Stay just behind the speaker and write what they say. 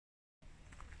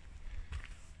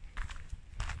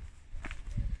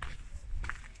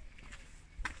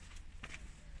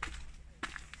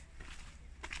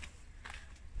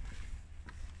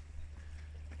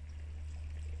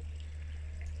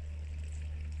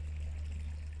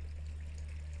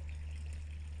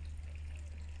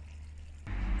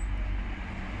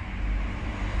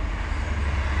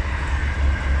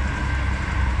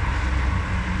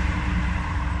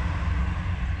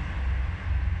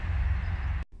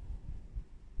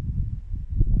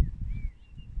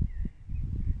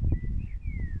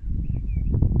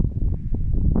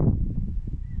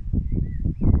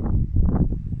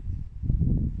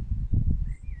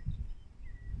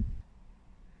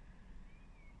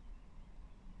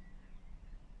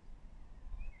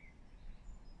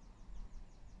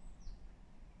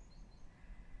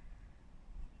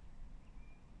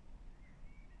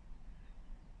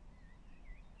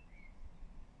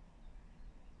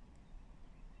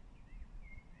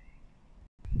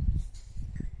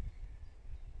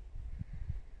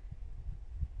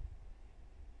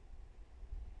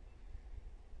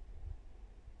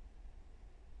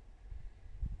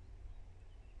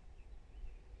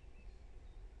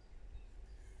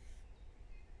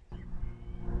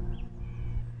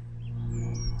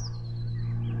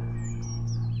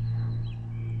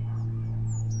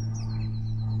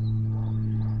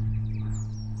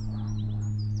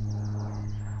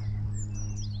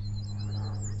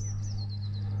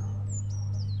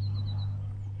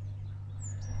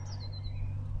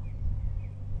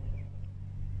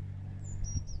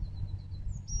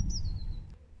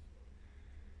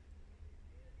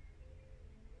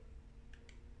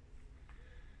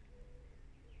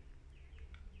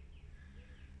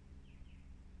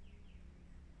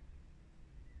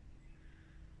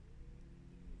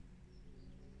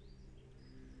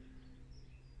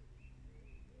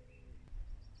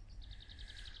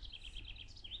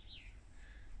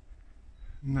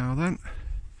Now then,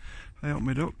 hey up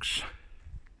my ducks,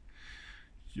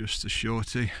 just a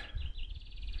shorty.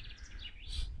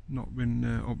 Not been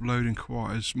uploading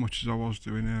quite as much as I was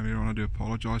doing earlier on. I do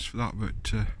apologise for that,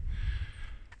 but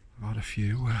I've had a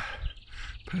few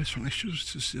personal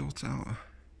issues to sort out.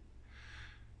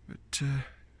 But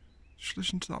just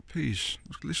listen to that peace,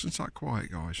 listen to that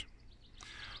quiet, guys.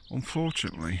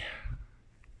 Unfortunately,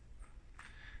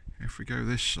 if we go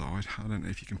this side, I don't know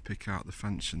if you can pick out the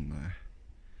fence in there.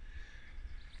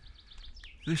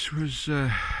 This was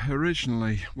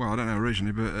originally, well, I don't know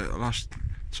originally, but last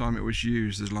time it was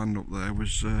used, this land up there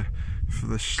was for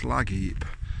the slag heap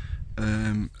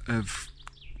of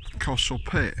Castle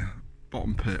Pit,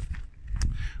 bottom pit,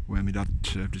 where my dad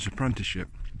served his apprenticeship.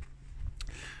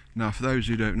 Now, for those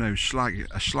who don't know, a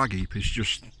slag heap is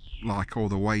just like all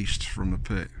the waste from the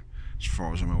pit, as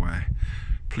far as I'm aware.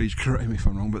 Please correct me if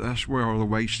I'm wrong, but that's where all the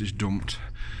waste is dumped.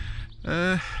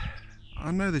 I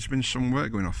know there's been some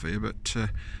work going off here, but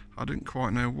I didn't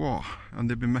quite know what, and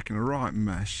they've been making a right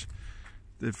mess.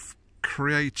 They've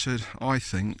created, I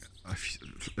think,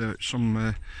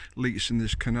 some leaks in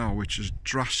this canal, which has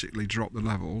drastically dropped the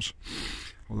levels,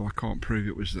 although I can't prove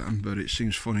it was them. But it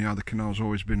seems funny how the canal's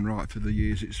always been right for the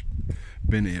years it's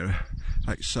been here,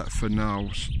 except for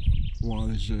now while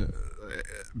there's a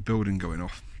building going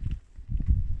off.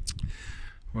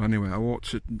 Well, anyway, I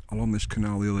walked along this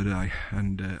canal the other day,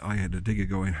 and I had a digger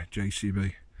going,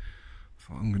 JCB.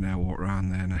 Thought I'm going to walk around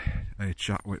there and a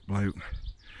chat with bloke.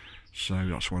 So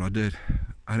that's what I did,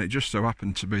 and it just so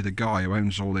happened to be the guy who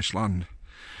owns all this land.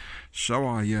 So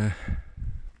I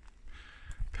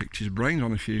picked his brains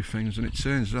on a few things, and it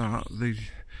turns out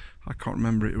I can't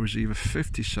remember, it was either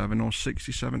 57 or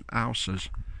 67 houses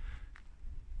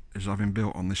is having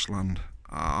built on this land.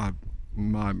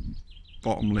 My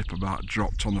bottom lip about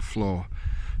dropped on the floor.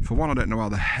 For one, I don't know how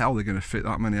the hell they're going to fit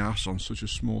that many houses on such a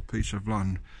small piece of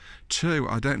land. Two,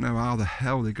 I don't know how the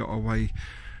hell they got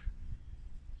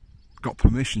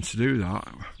permission to do that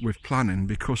with planning,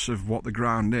 because of what the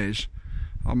ground is.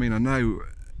 I mean, I know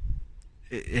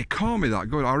it can't be that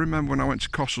good. I remember when I went to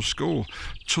Coastal School,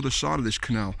 to the side of this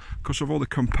canal, because of all the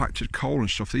compacted coal and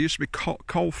stuff, there used to be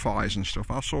coal fires and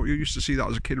stuff. I thought you used to see that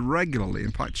as a kid regularly.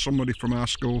 In fact, somebody from our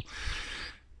school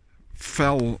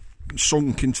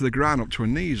sunk into the ground up to her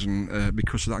knees, and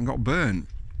because of that, and got burnt.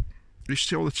 You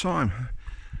see all the time.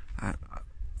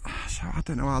 So I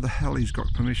don't know how the hell he's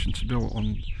got permission to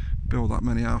build that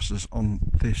many houses on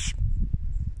this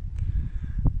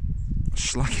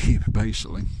slag heap,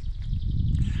 basically.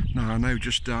 Now, I know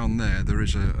just down there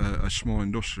is a small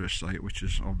industrial estate, which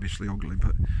is obviously ugly,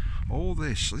 but all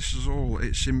this is all,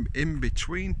 it's in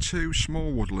between two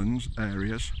small woodlands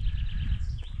areas,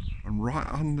 and right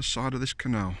on the side of this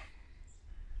canal.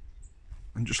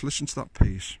 And just listen to that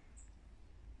piece.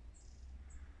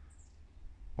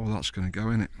 All that's going to go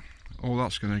in it. All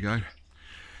that's going to go.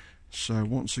 So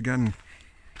once again,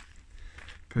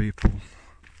 people,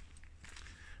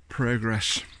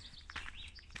 progress,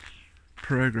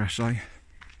 eh?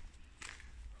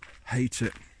 Hate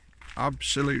it.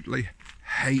 Absolutely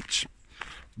hate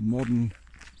modern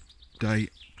day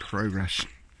progress.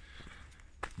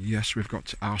 Yes, we've got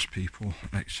to oust people,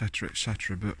 etc.,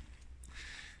 etc., but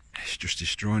it's just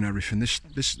destroying everything.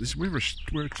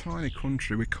 We're a tiny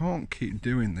country. We can't keep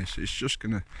doing this. It's just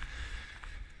gonna.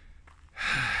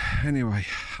 Anyway,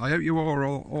 I hope you are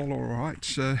all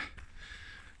right,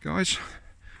 guys.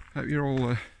 Hope you're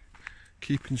all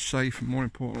keeping safe, and more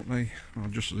importantly, well,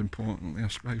 just as importantly, I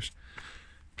suppose,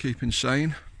 keeping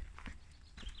sane.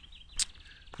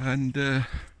 And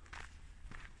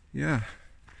yeah,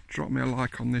 drop me a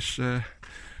like on this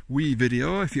wee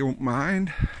video if you won't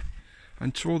mind.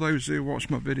 And to all those who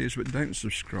watch my videos but don't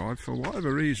subscribe, for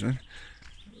whatever reason,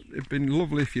 it'd been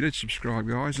lovely if you did subscribe,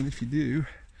 guys. And if you do,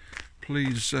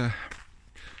 please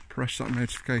press that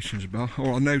notifications bell.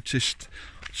 Or I noticed,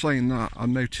 saying that, I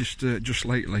noticed just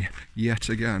lately, yet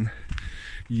again,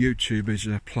 YouTube is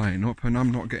playing up, and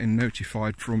I'm not getting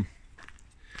notified from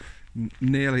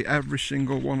nearly every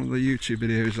single one of the YouTube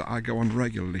videos that I go on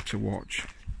regularly to watch.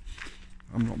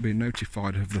 I'm not being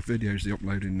notified of the videos they're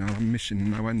uploading now. I'm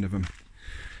missing no end of them.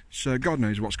 So God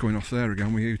knows what's going off there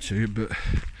again with YouTube, but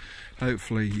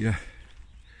hopefully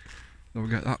they'll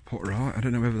get that put right. I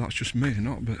don't know whether that's just me or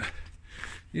not, but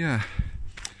yeah.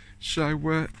 So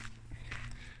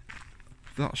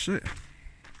that's it.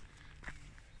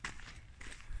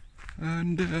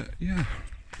 And yeah,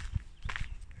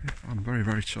 I'm very,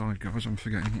 very tired, guys. I'm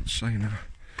forgetting what to say now.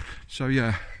 So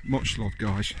yeah, much love,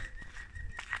 guys.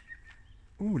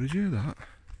 Oh, did you hear that?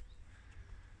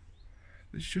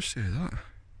 Did you just hear that?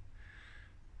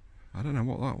 I don't know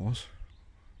what that was.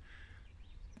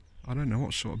 I don't know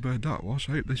what sort of bird that was.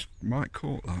 I hope this might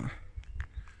caught that.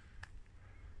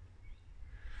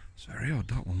 It's very odd,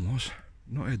 that one was.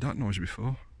 Not heard that noise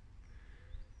before.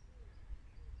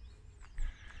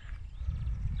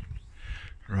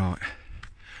 Right,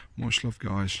 much love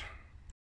guys.